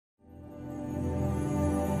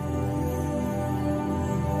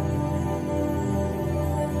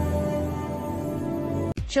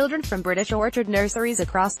Children from British Orchard Nurseries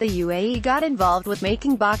across the UAE got involved with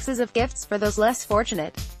making boxes of gifts for those less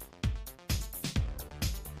fortunate.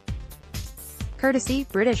 Courtesy,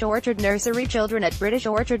 British Orchard Nursery Children at British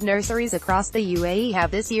Orchard Nurseries across the UAE have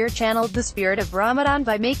this year channeled the spirit of Ramadan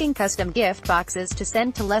by making custom gift boxes to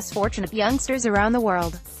send to less fortunate youngsters around the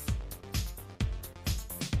world.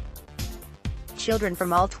 Children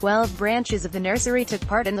from all 12 branches of the nursery took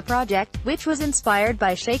part in the project, which was inspired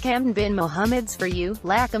by Sheikh Hamdan bin Mohammed's For You,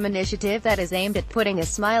 Lakum initiative that is aimed at putting a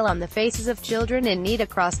smile on the faces of children in need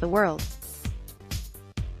across the world.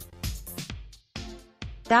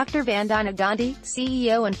 Dr. Vandana Gandhi,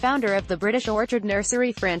 CEO and founder of the British Orchard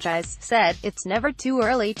Nursery franchise, said, "It's never too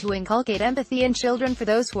early to inculcate empathy in children for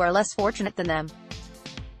those who are less fortunate than them.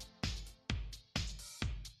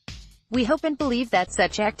 We hope and believe that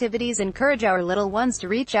such activities encourage our little ones to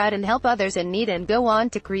reach out and help others in need and go on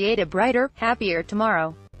to create a brighter, happier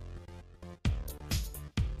tomorrow."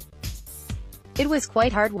 It was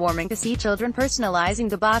quite heartwarming to see children personalizing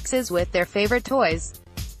the boxes with their favorite toys.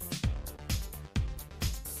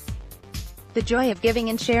 The joy of giving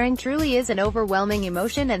and sharing truly is an overwhelming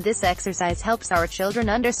emotion, and this exercise helps our children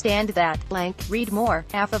understand that, read more,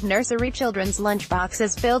 half of nursery children's lunch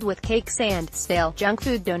boxes filled with cakes and stale, junk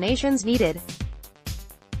food donations needed.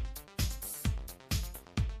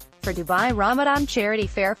 For Dubai Ramadan charity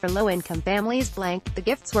fair for low-income families, the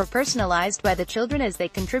gifts were personalized by the children as they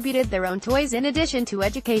contributed their own toys in addition to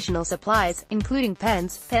educational supplies, including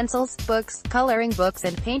pens, pencils, books, coloring books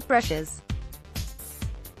and paintbrushes.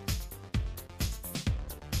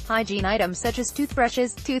 Hygiene items such as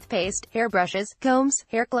toothbrushes, toothpaste, hairbrushes, combs,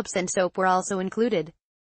 hair clips and soap were also included.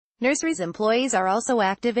 Nurseries employees are also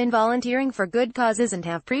active in volunteering for good causes and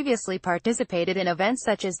have previously participated in events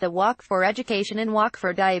such as the Walk for Education and Walk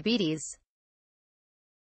for Diabetes.